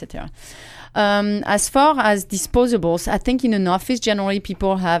recycle it, etc. As far as disposables, I think in an office, generally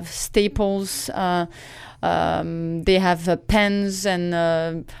people have staples, they have pens, and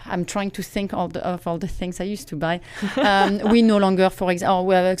I'm trying to think of all the things I used to buy. We no longer, for example,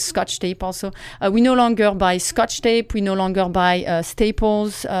 we have Scotch tape also. We no longer buy Scotch tape. We no longer buy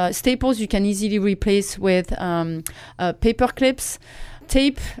staples. Staples you can easily replace with paper clips.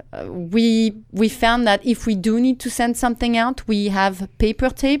 tape, we found that if we do need to send something out, we have paper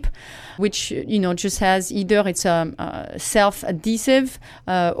tape, which just has either it's a self-adhesive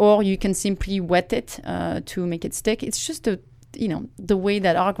or you can simply wet it to make it stick. It's just the way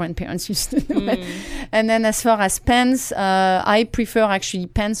that our grandparents used to do it. And then as far as pens, I prefer actually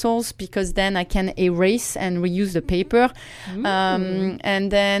pencils because then I can erase and reuse the paper.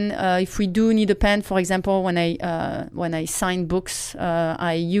 And then if we do need a pen, for example, when I sign books,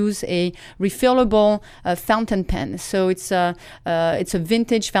 I use a refillable fountain pen. So it's a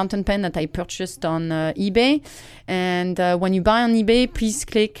vintage fountain pen that I purchased on eBay. And when you buy on eBay, please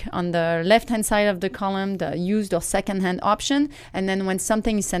click on the left-hand side of the column, the used or second-hand option. And then when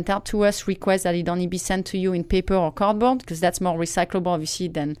something is sent out to us, request that it only be sent to you in paper or cardboard, because that's more recyclable, obviously,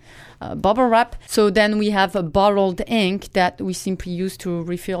 than bubble wrap. So then we have a bottled ink that we simply use to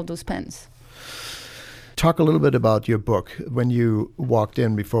refill those pens. Talk a little bit about your book. When you walked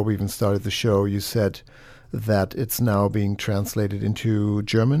in before we even started the show, you said that it's now being translated into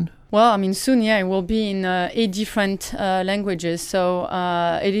German. Well, I mean, soon, it will be in 8 different languages. So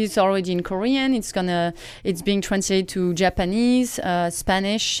it is already in Korean. It's being translated to Japanese,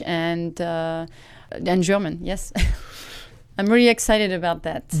 Spanish, and German. Yes. I'm really excited about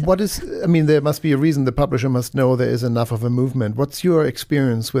that. There must be a reason. The publisher must know there is enough of a movement. What's your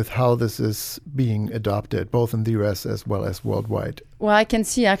experience with how this is being adopted, both in the US as well as worldwide? Well, I can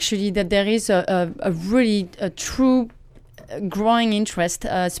see actually that there is a really true growing interest,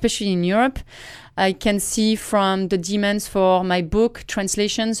 especially in Europe. I can see from the demands for my book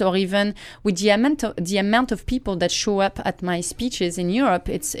translations, or even with the amount of people that show up at my speeches in Europe,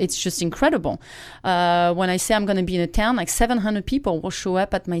 it's just incredible. When I say I'm going to be in a town, like 700 people will show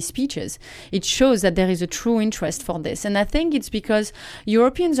up at my speeches. It shows that there is a true interest for this. And I think it's because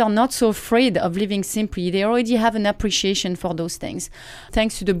Europeans are not so afraid of living simply. They already have an appreciation for those things.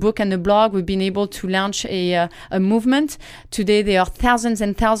 Thanks to the book and the blog, we've been able to launch a movement. Today, there are thousands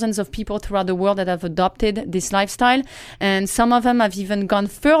and thousands of people throughout the world that have adopted this lifestyle, and some of them have even gone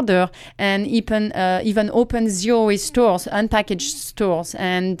further and even opened zero-waste stores, unpackaged stores.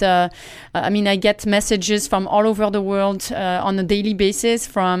 And I get messages from all over the world on a daily basis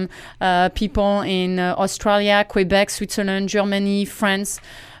from people in Australia, Quebec, Switzerland, Germany, France.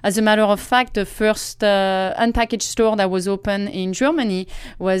 As a matter of fact, the first unpackaged store that was open in Germany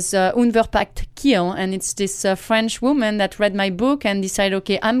was Unverpackt Kiel, and it's this French woman that read my book and decided,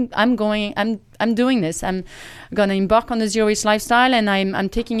 okay, I'm doing this. I'm gonna embark on the zero waste lifestyle, and I'm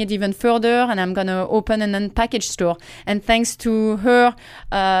taking it even further, and I'm gonna open an unpackaged store. And thanks to her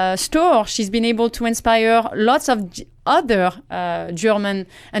store, she's been able to inspire lots of other German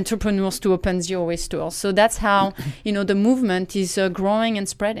entrepreneurs to open zero waste stores. So that's how the movement is growing and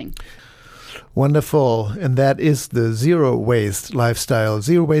spreading. Wonderful. And that is the Zero Waste Lifestyle,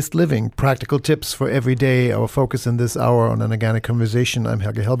 Zero Waste Living, practical tips for every day. Our focus in this hour on An Organic Conversation. I'm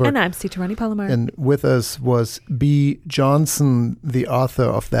Helge Hellberg. And I'm Sita Rani Palomar. And with us was B. Johnson, the author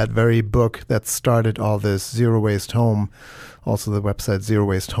of that very book that started all this, Zero Waste Home. Also the website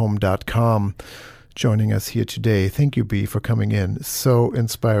zerowastehome.com. Joining us here today. Thank you, B, for coming in. So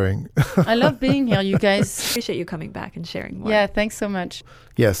inspiring. I love being here, you guys. Appreciate you coming back and sharing more. Yeah, thanks so much.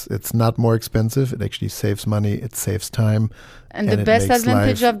 Yes, it's not more expensive. It actually saves money. It saves time. And the best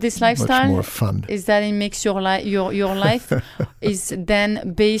advantage of this lifestyle much more fun. Is that it makes your life is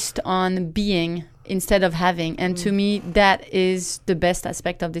then based on being instead of having. And to me, that is the best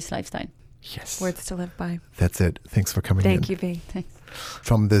aspect of this lifestyle. Yes. Words to live by. That's it. Thanks for coming in. Thank you, B. Thanks.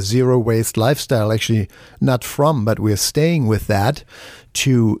 From the zero waste lifestyle, actually not from, but we're staying with that,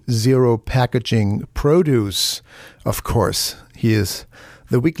 to zero packaging produce. Of course, here's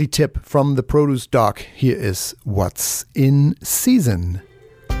the weekly tip from the produce doc. Here is what's in season.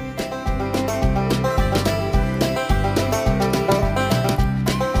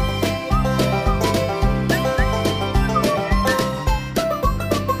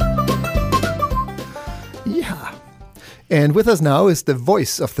 And with us now is the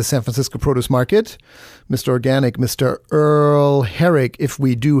voice of the San Francisco produce market, Mr. Organic, Mr. Earl Herrick, if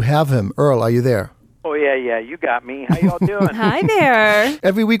we do have him. Earl, are you there? Oh, yeah, you got me. How y'all doing? Hi there.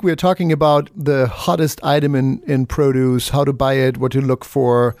 Every week we're talking about the hottest item in produce, how to buy it, what to look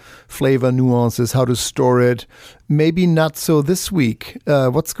for, flavor nuances, how to store it. Maybe not so this week.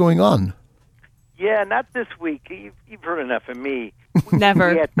 What's going on? Yeah, not this week. You've heard enough of me.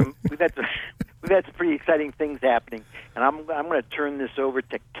 Never. We've had some pretty exciting things happening, and I'm going to turn this over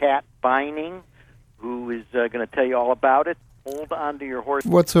to Kat Beining, who is going to tell you all about it. Hold on to your horse.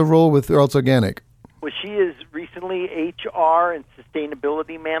 What's her role with Earl's Organic? Well, she is recently HR and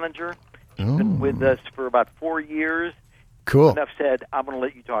sustainability manager. She's been with us for about 4 years. Cool. Enough said. I'm going to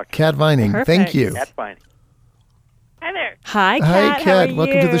let you talk. Kat Vining, Perfect. thank you. Kat Vining. Hi there. Hi, Kat. Hi, How Kat. are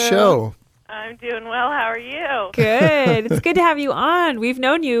Welcome to the you? show. I'm doing well. How are you? Good. It's good to have you on. We've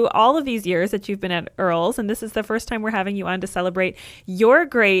known you all of these years that you've been at Earl's, and this is the first time we're having you on to celebrate your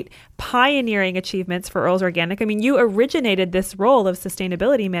great pioneering achievements for Earl's Organic. I mean, you originated this role of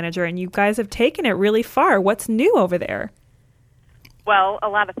sustainability manager, and you guys have taken it really far. What's new over there? Well, a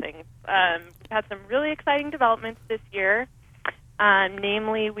lot of things. We've had some really exciting developments this year.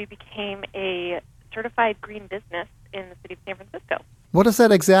 Namely, we became a certified green business in the city of San Francisco. What does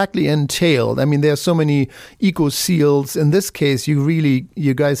that exactly entail? I mean, there are so many eco seals. In this case,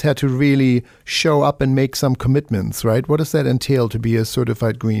 you guys had to really show up and make some commitments, right? What does that entail to be a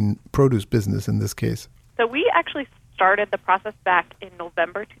certified green produce business in this case? So we actually started the process back in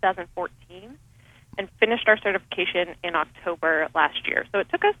November 2014 and finished our certification in October last year. So it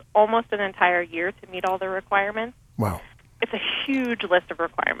took us almost an entire year to meet all the requirements. Wow. It's a huge list of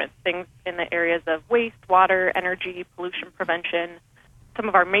requirements, things in the areas of waste, water, energy, pollution prevention. Some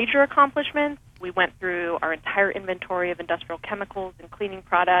of our major accomplishments, we went through our entire inventory of industrial chemicals and cleaning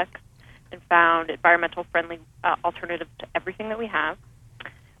products and found environmental friendly alternatives to everything that we have.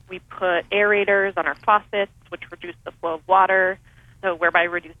 We put aerators on our faucets, which reduce the flow of water, so whereby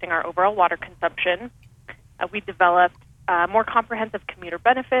reducing our overall water consumption. We developed more comprehensive commuter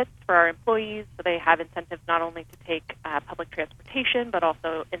benefits for our employees, so they have incentives not only to take public transportation, but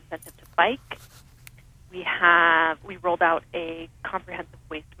also incentive to bike. We rolled out a comprehensive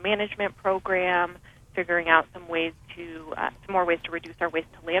waste management program, figuring out some more ways to reduce our waste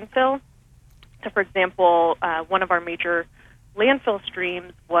to landfill. So, for example, one of our major landfill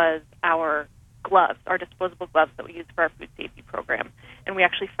streams was our gloves, our disposable gloves that we use for our food safety program, and we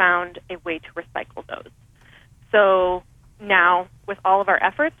actually found a way to recycle those. So now, with all of our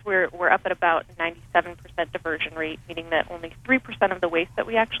efforts, we're up at about 97% diversion rate, meaning that only 3% of the waste that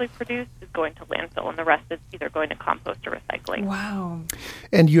we actually produce is going to landfill, and the rest is either going to compost or recycling. Wow.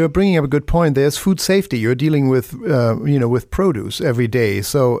 And you're bringing up a good point. There's food safety. You're dealing with, with produce every day.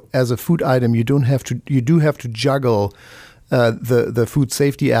 So as a food item, you do have to juggle the food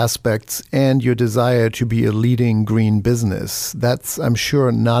safety aspects and your desire to be a leading green business. That's, I'm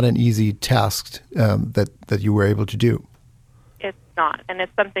sure, not an easy task that you were able to do. It's not, and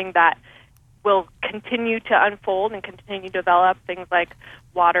it's something that will continue to unfold and continue to develop. Things like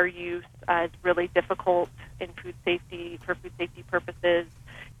water use is really difficult in for food safety purposes.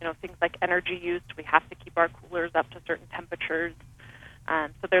 Things like energy use, we have to keep our coolers up to certain temperatures.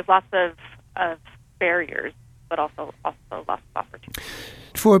 So there's lots of barriers, but also lots of opportunities.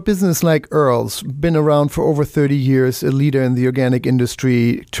 For a business like Earl's, been around for over 30 years, a leader in the organic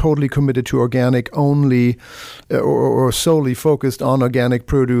industry, totally committed to organic only or solely focused on organic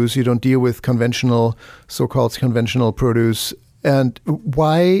produce. You don't deal with so-called conventional produce. And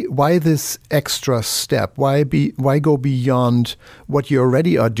why this extra step? Why go beyond what you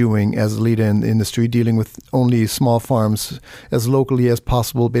already are doing as a leader in the industry, dealing with only small farms as locally as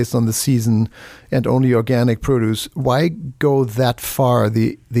possible based on the season and only organic produce? Why go that far,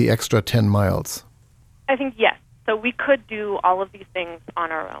 the extra 10 miles? I think, yes. So we could do all of these things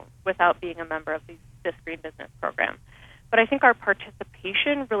on our own without being a member of this Green Business Program. But I think our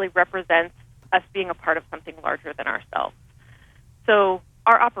participation really represents us being a part of something larger than ourselves. So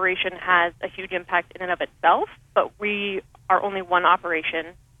our operation has a huge impact in and of itself, but we are only one operation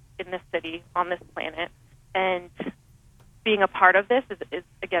in this city, on this planet, and being a part of this is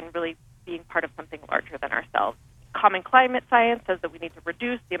again, really being part of something larger than ourselves. Common climate science says that we need to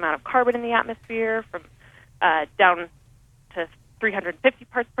reduce the amount of carbon in the atmosphere from down to 350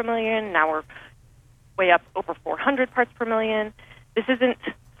 parts per million. Now we're way up over 400 parts per million. This isn't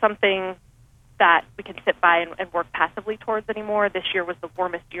something that we can sit by and work passively towards anymore. This year was the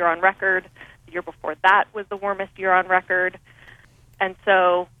warmest year on record. The year before that was the warmest year on record. And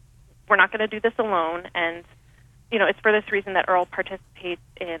so we're not going to do this alone. And, it's for this reason that Earl participates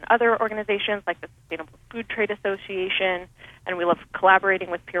in other organizations like the Sustainable Food Trade Association, and we love collaborating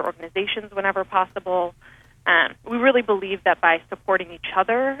with peer organizations whenever possible. We really believe that by supporting each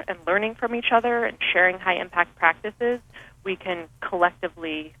other and learning from each other and sharing high-impact practices, we can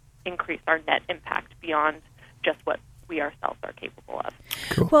collectively increase our net impact beyond just what we ourselves are capable of.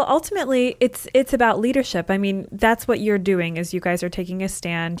 Cool. Well, ultimately, it's about leadership. I mean, that's what you're doing is you guys are taking a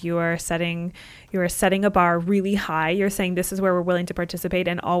stand. You are setting a bar really high. You're saying this is where we're willing to participate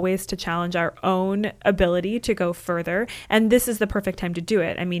and always to challenge our own ability to go further. And this is the perfect time to do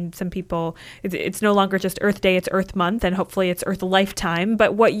it. I mean, some people, it's no longer just Earth Day, it's Earth Month, and hopefully it's Earth Lifetime.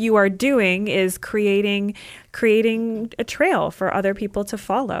 But what you are doing is creating a trail for other people to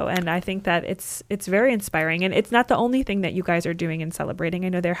follow. And I think that it's very inspiring. And it's not the only anything that you guys are doing and celebrating? I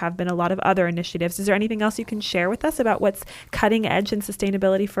know there have been a lot of other initiatives. Is there anything else you can share with us about what's cutting edge in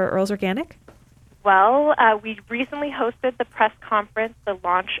sustainability for Earls Organic? Well, we recently hosted the press conference, the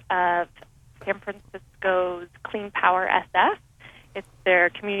launch of San Francisco's Clean Power SF. It's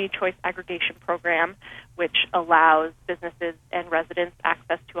their community choice aggregation program, which allows businesses and residents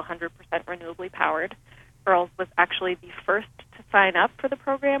access to 100% renewably powered. Earls was actually the first to sign up for the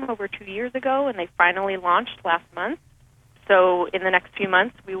program over 2 years ago, and they finally launched last month. So in the next few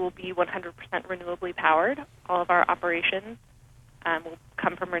months, we will be 100% renewably powered. All of our operations will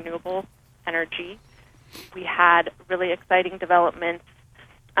come from renewable energy. We had really exciting developments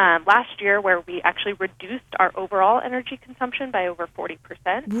last year where we actually reduced our overall energy consumption by over 40%.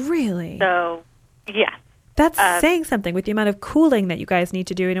 Really? So, yes. That's saying something with the amount of cooling that you guys need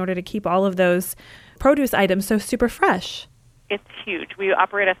to do in order to keep all of those produce items so super fresh. It's huge. We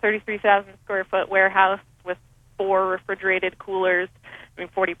operate a 33,000 square foot warehouse with 4 refrigerated coolers.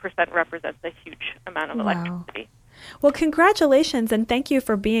 40% represents a huge amount of electricity. Well, congratulations and thank you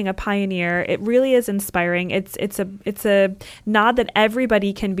for being a pioneer. It really is inspiring. It's a nod that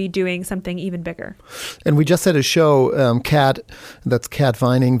everybody can be doing something even bigger. And we just had a show, Kat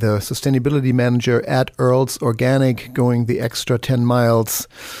Vining, the sustainability manager at Earls Organic, going the extra 10 miles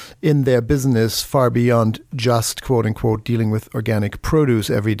in their business far beyond just, quote unquote, dealing with organic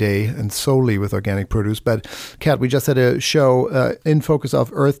produce every day and solely with organic produce. But Kat, we just had a show in focus of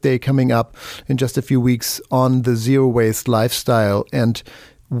Earth Day coming up in just a few weeks on the zero waste lifestyle. And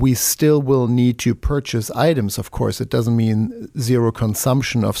we still will need to purchase items, of course. It doesn't mean zero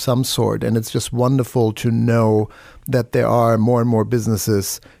consumption of some sort. And it's just wonderful to know that there are more and more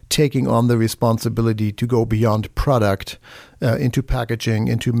businesses taking on the responsibility to go beyond product into packaging,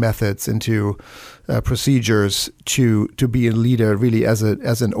 into methods, into procedures to be a leader really as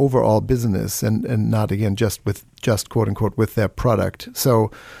an overall business and not, again, just quote unquote with their product.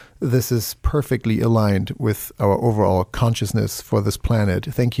 So this is perfectly aligned with our overall consciousness for this planet.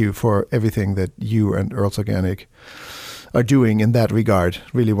 Thank you for everything that you and Earls Organic are doing in that regard.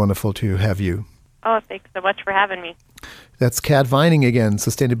 Really wonderful to have you. Oh, thanks so much for having me. That's Kat Vining again,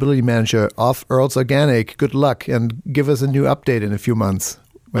 Sustainability Manager of Earls Organic. Good luck and give us a new update in a few months.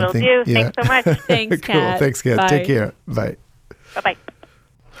 Will do. Yeah. Thanks so much. Thanks, Cool. Kat. Thanks, Kat. Bye. Take care. Bye. Bye-bye.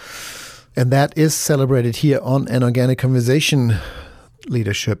 And that is celebrated here on An Organic Conversation.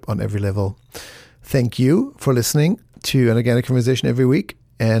 Leadership on every level. Thank you for listening to An Organic Conversation every week.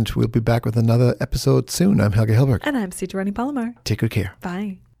 And we'll be back with another episode soon. I'm Helge Hellberg. And I'm Sitarani Palomar. Take good care.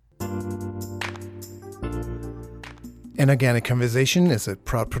 Bye. An Organic Conversation is a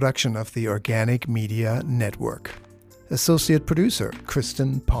proud production of the Organic Media Network. Associate producer,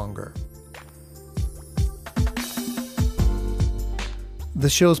 Kristen Ponger. The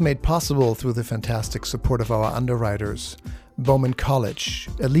show is made possible through the fantastic support of our underwriters, Bowman College,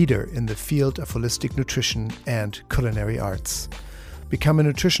 a leader in the field of holistic nutrition and culinary arts. Become a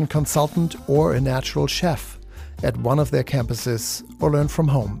nutrition consultant or a natural chef at one of their campuses or learn from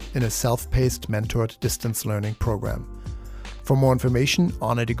home in a self-paced mentored distance learning program. For more information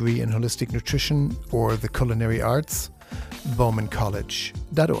on a degree in holistic nutrition or the culinary arts,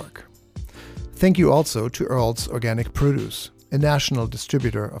 bowmancollege.org. Thank you also to Earls Organic Produce, a national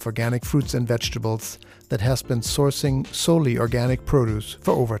distributor of organic fruits and vegetables that has been sourcing solely organic produce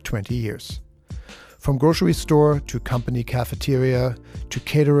for over 20 years. From grocery store to company cafeteria to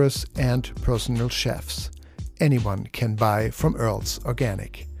caterers and personal chefs, anyone can buy from Earls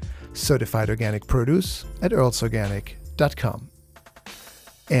Organic. Certified organic produce at earlsorganic.com.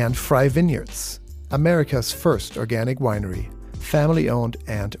 And Fry Vineyards, America's first organic winery, family-owned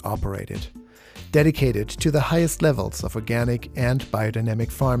and operated. Dedicated to the highest levels of organic and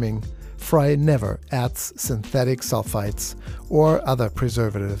biodynamic farming, Fry never adds synthetic sulfites or other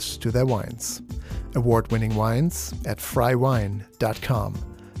preservatives to their wines. Award-winning wines at frywine.com.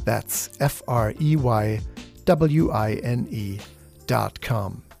 That's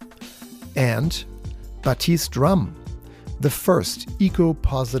FREYWINE.com. And Batiste Rum, the first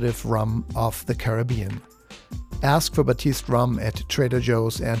eco-positive rum of the Caribbean. Ask for Batiste Rum at Trader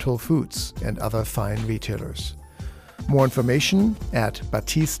Joe's and Whole Foods and other fine retailers. More information at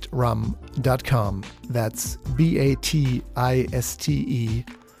batisterum.com. That's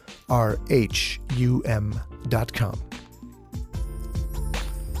BATISTERHUM.com.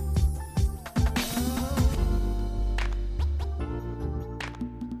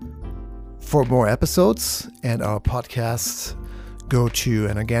 For more episodes and our podcasts, go to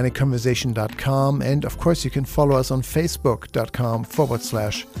anorganicconversation.com. And of course, you can follow us on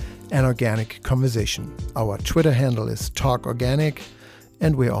facebook.com/anorganicconversation. Our Twitter handle is TalkOrganic,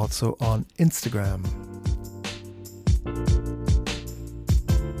 and we're also on Instagram.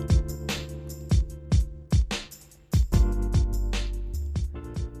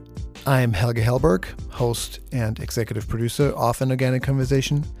 I'm Helge Hellberg, host and executive producer of An Organic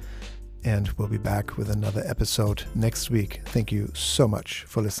Conversation, and we'll be back with another episode next week. Thank you so much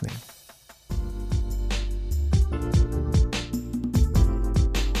for listening.